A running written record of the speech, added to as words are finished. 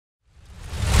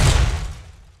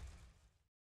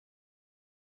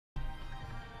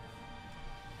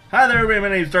Hi there everybody, my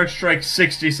name is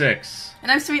Darkstrike66. And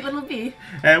I'm Sweet Little Bee.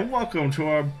 And welcome to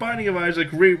our Binding of Isaac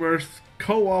Rebirth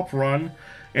co-op run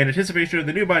in anticipation of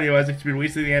the new Binding of Isaac to be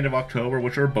released at the end of October,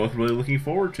 which we're both really looking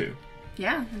forward to.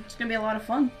 Yeah, it's going to be a lot of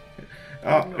fun.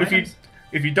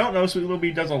 If you don't know, Sweet Little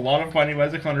Bee does a lot of Binding of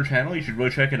Isaac on her channel. You should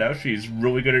really check it out. She's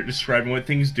really good at describing what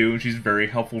things do, and she's very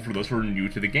helpful for those who are new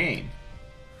to the game.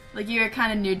 Like, you're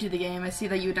kind of new to the game. I see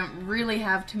that you don't really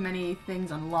have too many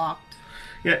things unlocked.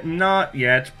 Yeah, not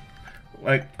yet.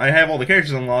 Like, I have all the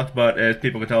characters unlocked, but as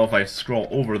people can tell if I scroll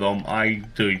over them, I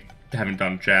haven't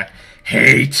done jack.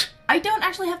 Hate! I don't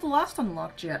actually have the Lost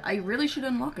unlocked yet. I really should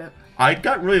unlock it. I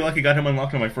got really lucky, got him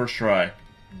unlocked on my first try.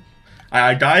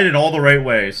 I died in all the right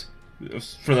ways.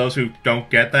 For those who don't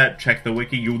get that, check the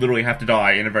wiki. You literally have to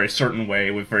die in a very certain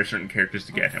way with very certain characters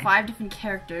to get him. 5 different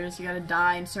characters, you gotta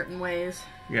die in certain ways.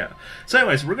 Yeah. So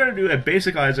anyways, we're going to do a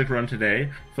basic Isaac run today.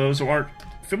 For those who aren't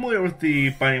familiar with the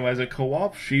Binding of Isaac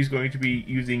co-op, she's going to be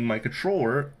using my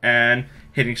controller and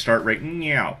hitting start right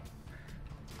now.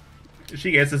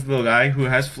 She gets this little guy who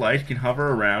has flight, can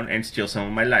hover around, and steal some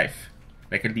of my life.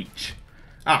 Like a leech.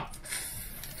 Ah,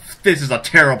 this is a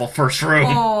terrible first room.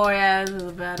 Oh yeah, this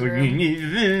is a bad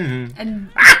room.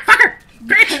 And fucker!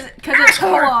 Bitch! Because it's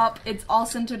co-op, it's all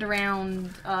centered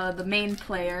around the main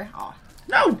player. Oh.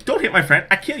 No, don't hit my friend.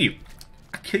 I kill you.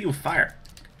 I kill you with fire.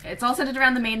 It's all centered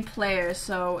around the main player,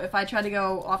 so if I try to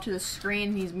go off to the screen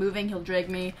and he's moving, he'll drag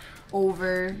me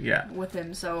over with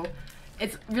him. So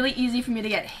it's really easy for me to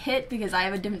get hit because I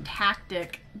have a different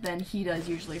tactic than he does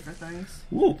usually for things.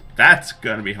 Ooh, that's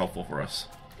going to be helpful for us.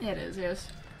 It is, yes.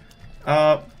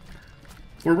 We're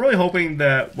really hoping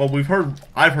that, well,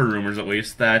 I've heard rumors at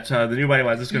least, that the new Binding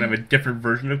of Isaac is going to have a different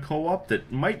version of co-op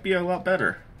that might be a lot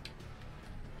better.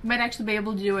 You might actually be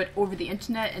able to do it over the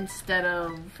internet instead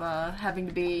of having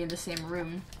to be in the same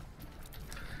room.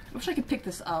 I wish I could pick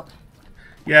this up.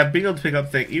 Yeah, being able to pick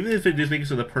up things, even if it just makes it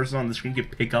so the person on the screen can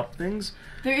pick up things.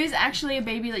 There is actually a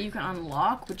baby that you can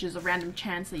unlock, which is a random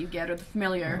chance that you get, or the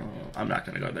familiar. I'm not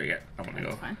going to go there yet. I want to go.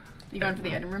 That's fine. You going for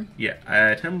the item room? Yeah,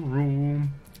 item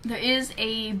room. There is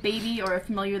a baby or a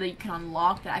familiar that you can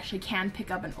unlock that actually can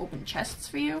pick up and open chests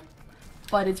for you.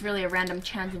 But it's really a random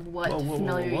chance of what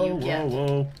familiar you get.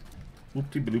 Whoa.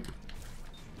 Whoop-de-bloop.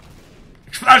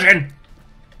 Explosion!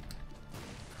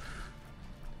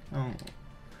 Oh.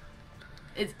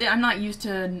 I'm not used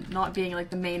to not being like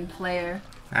the main player.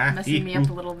 Messing me up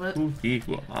a little bit.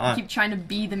 I keep trying to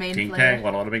be the main player. Tang,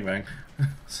 what a big bang.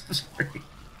 Sorry.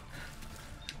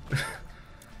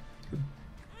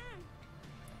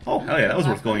 Oh, hell yeah, that was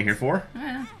worth going here for.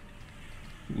 Yeah.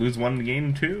 Lose one,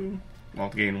 gain two. Well,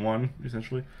 gain one,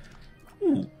 essentially.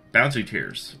 Ooh, bouncy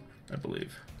tears, I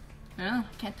believe. No,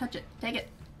 can't touch it. Take it.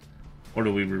 Or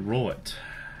do we re-roll it?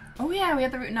 Oh yeah, we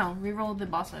have to re-roll the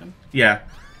boss item. Yeah,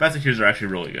 bouncy tears are actually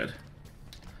really good.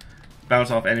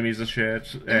 Bounce off enemies and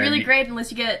shit. They're really great unless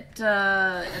you get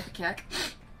Epicac.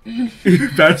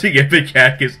 Bouncing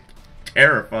Epicac is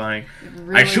terrifying.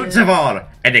 Really I shoot the ball,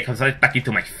 and it comes right back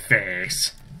into my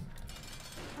face.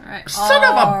 Alright. Son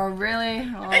of a... really?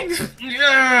 Oh. Look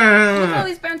at all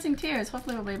these bouncing tears.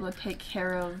 Hopefully we'll be able to take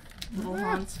care of little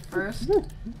Hans first.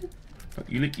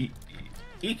 They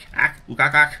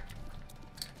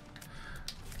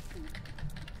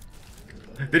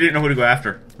didn't know who to go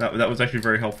after. That was actually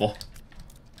very helpful.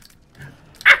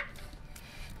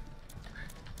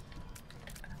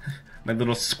 My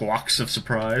little squawks of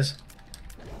surprise.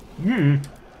 You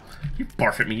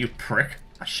barf at me, you prick.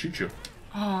 I'll shoot you.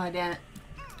 Oh, damn it.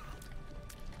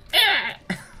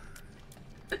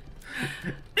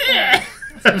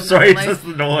 I'm sorry, it's just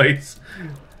the noise.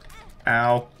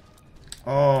 Ow.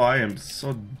 Oh, I am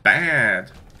so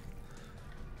bad.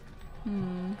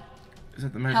 Is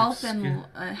that the magic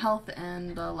Health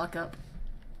and luck up.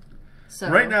 So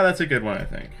right now, that's a good one, I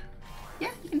think. Yeah,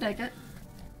 you can take it.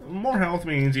 More health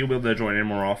means you'll be able to join in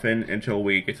more often until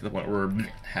we get to the point where it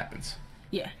happens.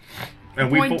 Yeah.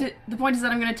 And the point is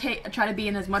that I'm going to try to be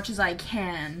in as much as I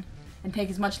can and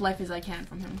take as much life as I can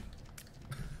from him.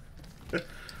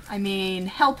 I mean,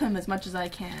 help him as much as I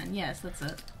can. Yes, that's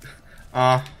it.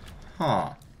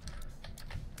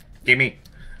 Gimme.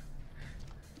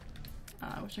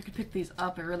 I wish I could pick these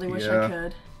up. I really wish I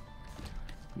could.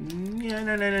 Yeah,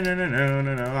 no.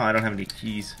 I don't have any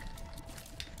keys.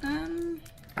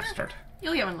 Bastard.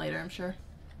 You'll get one later, I'm sure.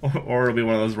 Or it'll be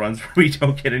one of those runs where we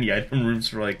don't get any item rooms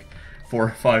for like 4 or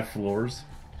 5 floors.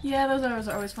 Yeah, those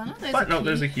are always fun. Oh, but no,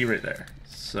 there's a key right there.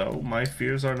 So my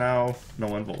fears are now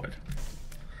null and void.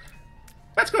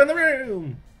 Let's go in the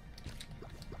room!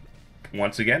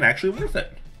 Once again, actually worth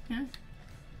it. Yeah.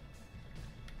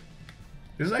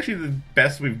 This is actually the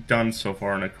best we've done so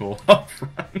far in a co-op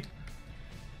run.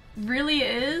 really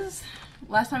is.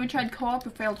 Last time we tried co-op,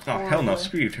 it failed horribly. Oh, hell no.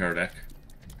 Screw you, Pterodec.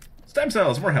 Stem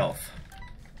cells, more health.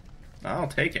 I'll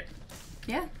take it.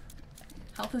 Yeah.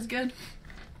 Health is good.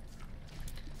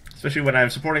 Especially when I'm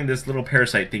supporting this little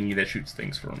parasite thingy that shoots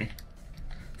things for me.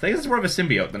 I think it's more of a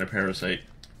symbiote than a parasite.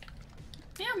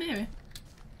 Yeah, maybe.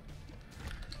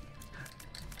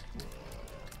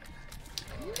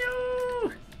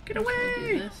 No! Get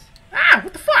away! Ah!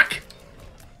 What the fuck?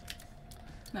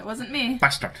 That wasn't me.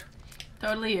 Bastard.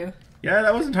 Totally you. Yeah,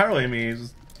 that was entirely me.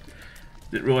 Just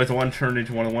didn't realize the one turned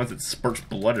into one of the ones that spurts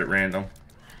blood at random.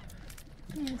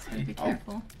 Yeah, so be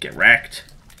careful. Get wrecked.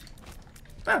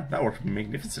 Ah, that worked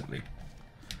magnificently.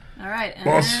 Alright,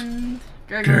 Boss. and...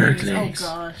 Gurglings. Oh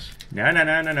gosh. No.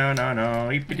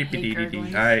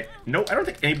 Alright. No, I don't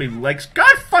think anybody likes...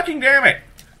 God fucking damn it!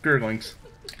 Gurglings.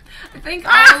 I think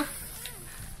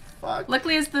Fuck.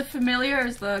 Luckily, as the familiar,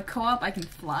 as the co-op, I can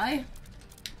fly.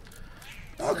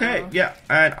 Okay, So... yeah.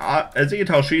 And as you can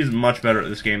tell, she's much better at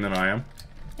this game than I am.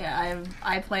 Yeah,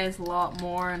 I play as a lot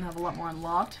more and have a lot more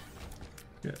unlocked.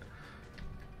 Yeah.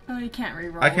 Oh, you can't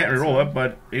reroll. I can't it, reroll so... it,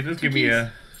 but it does give me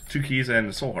 2 keys and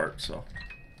a soul heart, so.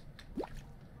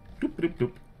 Doop doop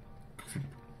doop.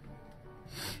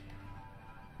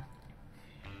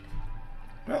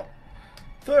 Well,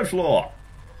 3rd floor.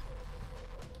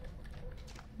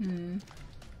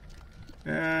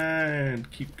 And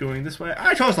keep going this way.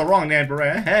 I chose the wrong damn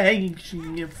beret. Hey,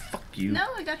 fuck you. No,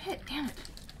 I got hit. Damn it.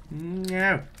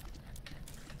 No.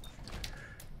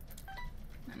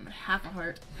 I'm half a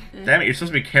heart. Damn it, you're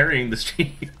supposed to be carrying this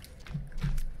team.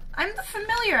 I'm the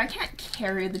familiar. I can't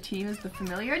carry the team as the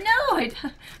familiar. No, I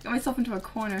got myself into a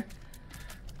corner.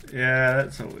 Yeah,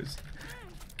 that's always...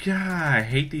 God, I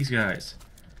hate these guys.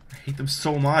 I hate them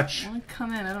so much. I want to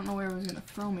come in. I don't know where it was going to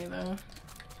throw me, though.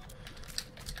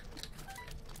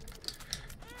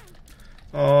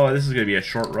 Oh, this is going to be a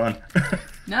short run.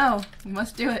 No, we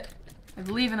must do it. I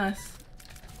believe in us.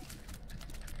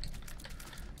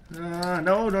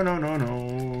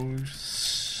 No.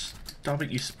 Stop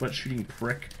it, you split shooting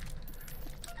prick.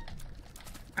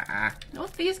 Ah. No,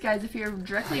 with these guys, if you're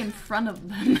directly in front of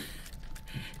them,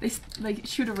 they like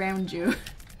shoot around you.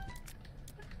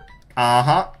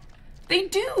 Uh-huh. They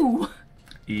do!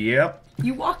 Yep.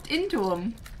 You walked into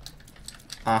them.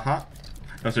 Uh-huh.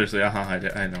 No, seriously, uh-huh, I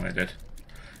did. I know I did.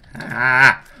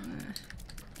 Ah!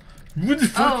 What the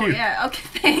fuck Oh, you? yeah, okay,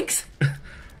 thanks.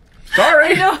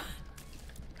 Sorry! I know.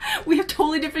 We have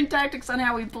totally different tactics on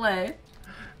how we play.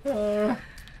 That's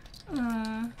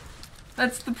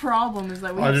the problem, is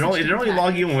that we have did such it only different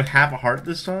log you tactics. in with half a heart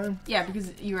this time? Yeah,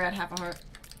 because you were at half a heart.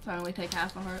 So I only take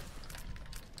half a heart.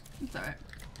 It's alright.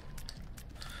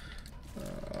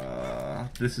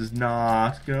 This is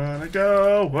not gonna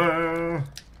go well.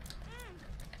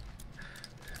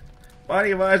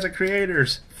 Body of Isaac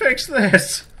creators, fix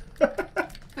this!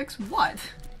 Fix what?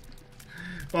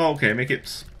 Oh, okay, make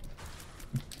it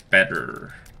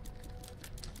better.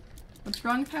 What's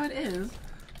wrong with how it is?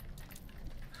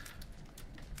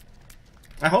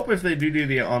 I hope if they do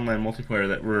the online multiplayer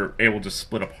that we're able to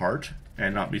split apart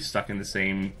and not be stuck in the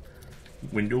same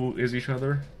window as each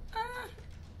other. I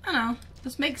don't know.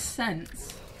 This makes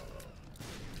sense.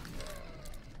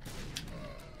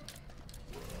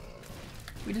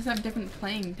 We just have different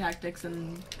playing tactics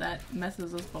and that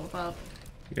messes us both up.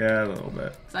 Yeah, a little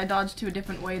bit. 'Cause I dodge to a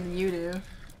different way than you do.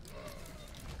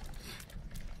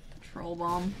 Troll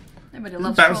bomb. Everybody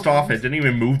loves troll Bounced off bombs. it, didn't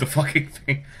even move the fucking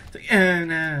thing. It's like,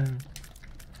 no.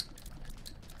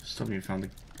 Still haven't even found the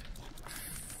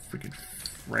freaking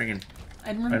fragging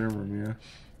Item room? item room, yeah.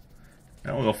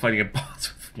 I don't go fighting a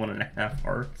boss with 1.5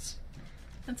 hearts.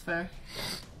 That's fair.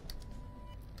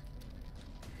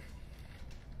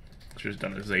 Should've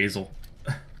done a Zazel.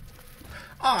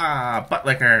 Ah, butt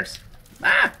lickers!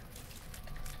 Ah!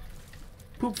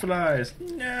 Poop flies!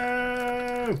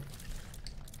 No!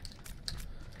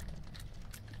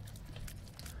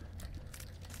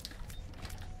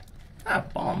 Ah,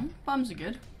 bomb. Bombs are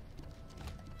good.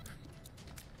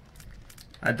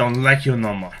 I don't like you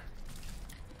no more.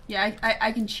 Yeah,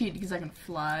 I can cheat because I can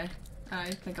fly.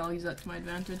 I think I'll use that to my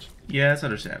advantage. Yeah, that's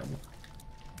understandable.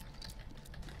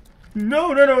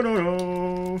 No!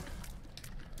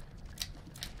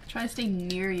 Try to stay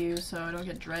near you so I don't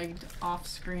get dragged off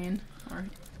screen. Or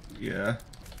Yeah.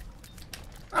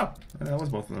 Oh, that was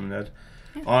both of them dead.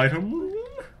 Yeah. Item room?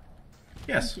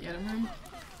 Yes. the item room.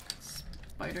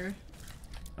 Spider.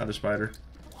 Other spider.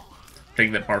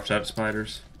 Thing that barfs out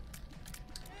spiders.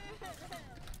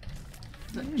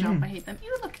 That jump, I hate them.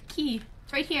 Ew, look, key.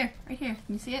 It's right here. Right here.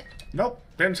 Can you see it? Nope,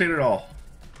 didn't see it at all.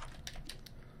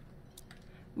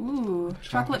 Ooh,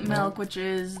 chocolate milk, which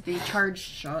is the charged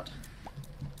shot.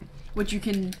 which you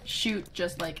can shoot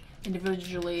just like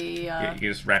individually. Yeah, you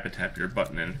can just rapid tap your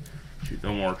button and shoot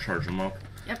them or charge them up.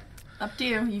 Yep, up to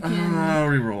you. You can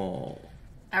reroll.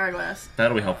 Hourglass.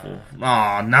 That'll be helpful.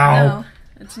 Oh no! No,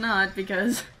 it's not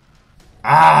because.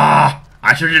 I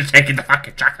should have just taken the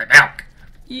fucking chocolate milk.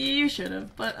 You should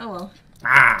have, but oh well.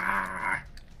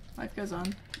 Life goes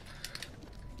on.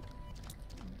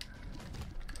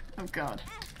 Oh god.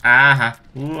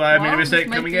 Ooh, I made a mistake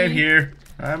coming in here.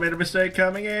 I made a mistake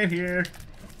coming in here.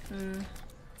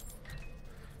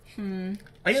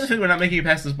 I get the feeling we're not making it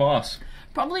past this boss.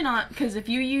 Probably not, because if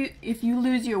you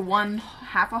lose your one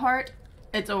half a heart,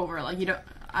 it's over. Like you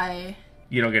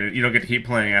don't get to keep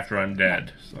playing after I'm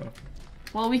dead. So.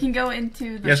 Well, we can go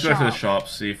into the shop. Let's go to the shop,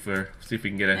 see if we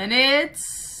can get it. And it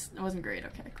wasn't great.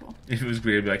 Okay, cool. If it was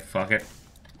great, I'd be like, fuck it.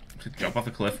 Just jump off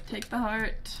the cliff. Take the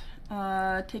heart.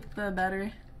 Take the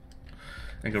battery.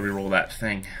 And go reroll that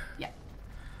thing. Yeah.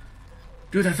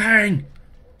 Do the thing!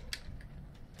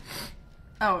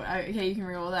 Oh, okay, you can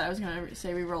reroll that. I was gonna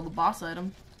say reroll the boss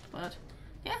item, but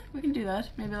yeah, we can do that.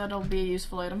 Maybe that'll be a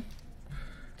useful item.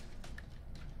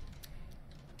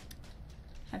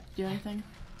 Have to do anything?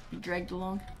 Be dragged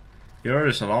along? You're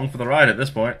just along for the ride at this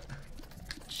point.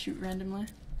 Shoot randomly.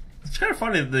 It's kind of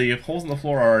funny that the holes in the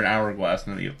floor are an hourglass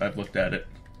now that I've looked at it.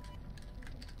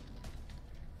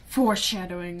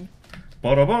 Foreshadowing.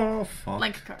 Fuck.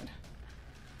 Blank card.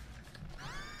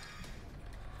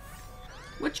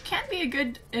 Which can be a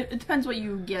good... It depends what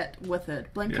you get with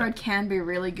it. Blank card can be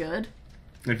really good.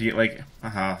 If you get, like,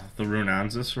 the Rune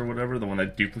Anzus or whatever, the one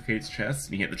that duplicates chests,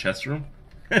 and you hit the chest room.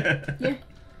 Yeah.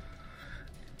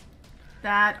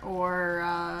 That, or,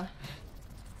 oh,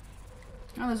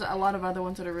 there's a lot of other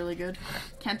ones that are really good.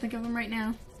 Can't think of them right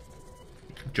now.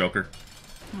 Joker.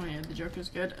 Oh yeah, the Joker's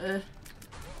good.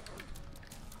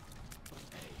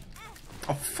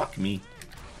 Oh, fuck me.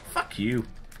 Fuck you.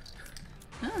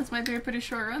 Oh, this might be a pretty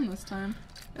short run this time.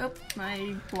 Oh,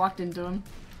 I walked into him.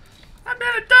 I'm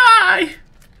gonna die!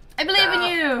 I believe in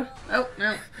you! Oh,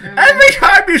 no. Every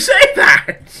time you say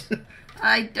that!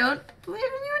 I don't believe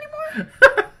in you anymore?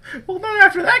 Well, not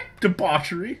after that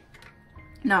debauchery.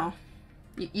 No.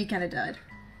 You kinda died.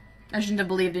 I shouldn't have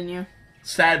believed in you.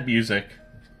 Sad music.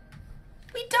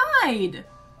 We died!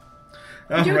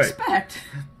 What do you expect?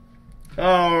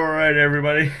 Alright,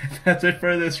 everybody. That's it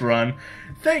for this run.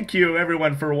 Thank you,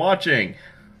 everyone, for watching.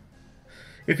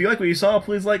 If you like what you saw,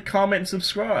 please like, comment, and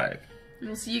subscribe.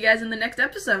 We'll see you guys in the next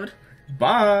episode.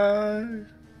 Bye!